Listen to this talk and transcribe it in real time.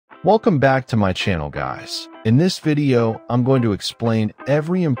Welcome back to my channel, guys. In this video, I'm going to explain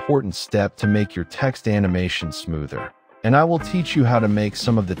every important step to make your text animation smoother. And I will teach you how to make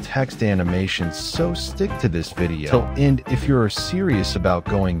some of the text animations, so stick to this video till end if you're serious about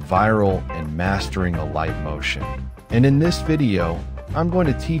going viral and mastering Alight motion. And in this video, I'm going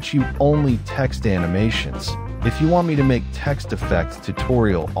to teach you only text animations. If you want me to make text effects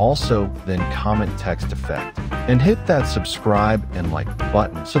tutorial also, then comment text effect. And hit that subscribe and like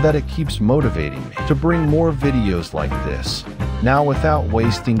button so that it keeps motivating me to bring more videos like this. Now without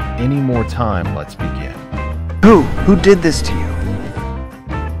wasting any more time, let's begin. Who did this to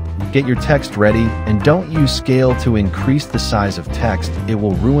you? Get your text ready and don't use scale to increase the size of text. It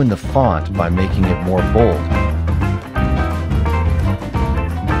will ruin the font by making it more bold.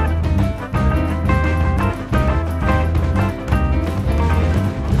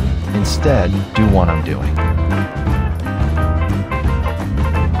 Instead, do what I'm doing.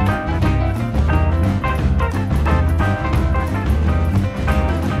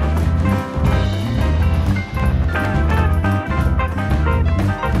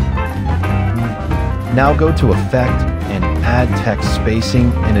 Now go to Effect and add text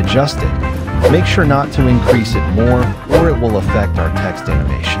spacing and adjust it. Make sure not to increase it more or it will affect our text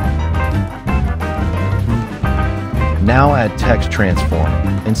animation. Now add text transform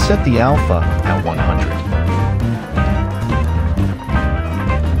and set the alpha at 100.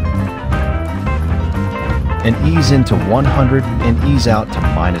 And ease into 100 and ease out to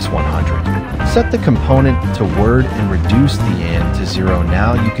 -100. Set the component to word and reduce the and to 0.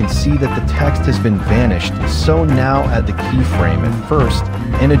 Now you can see that the text has been vanished, so now add the keyframe at first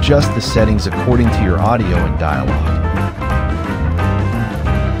and adjust the settings according to your audio and dialogue.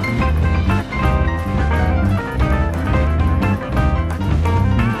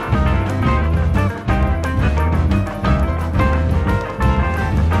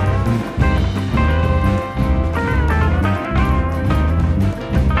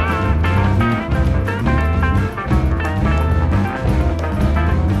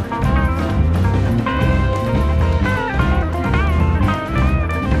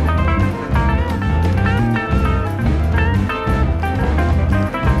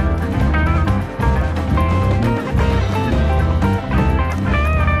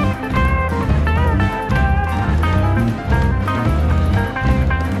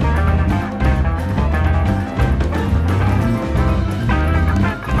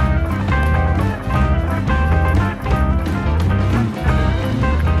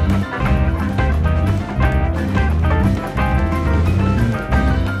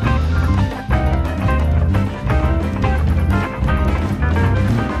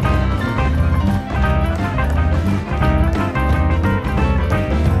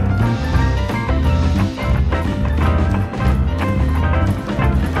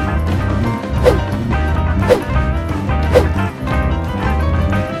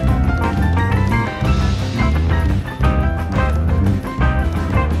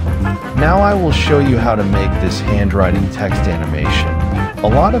 Now I will show you how to make this handwriting text animation. A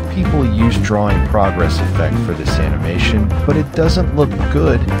lot of people use drawing progress effect for this animation, but it doesn't look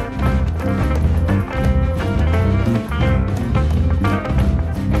good.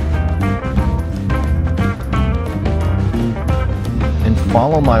 And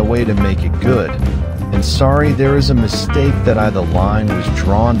follow my way to make it good. And sorry, there is a mistake that the line was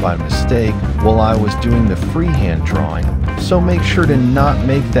drawn by mistake while I was doing the freehand drawing. So make sure to not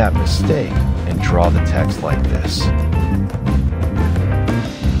make that mistake and draw the text like this.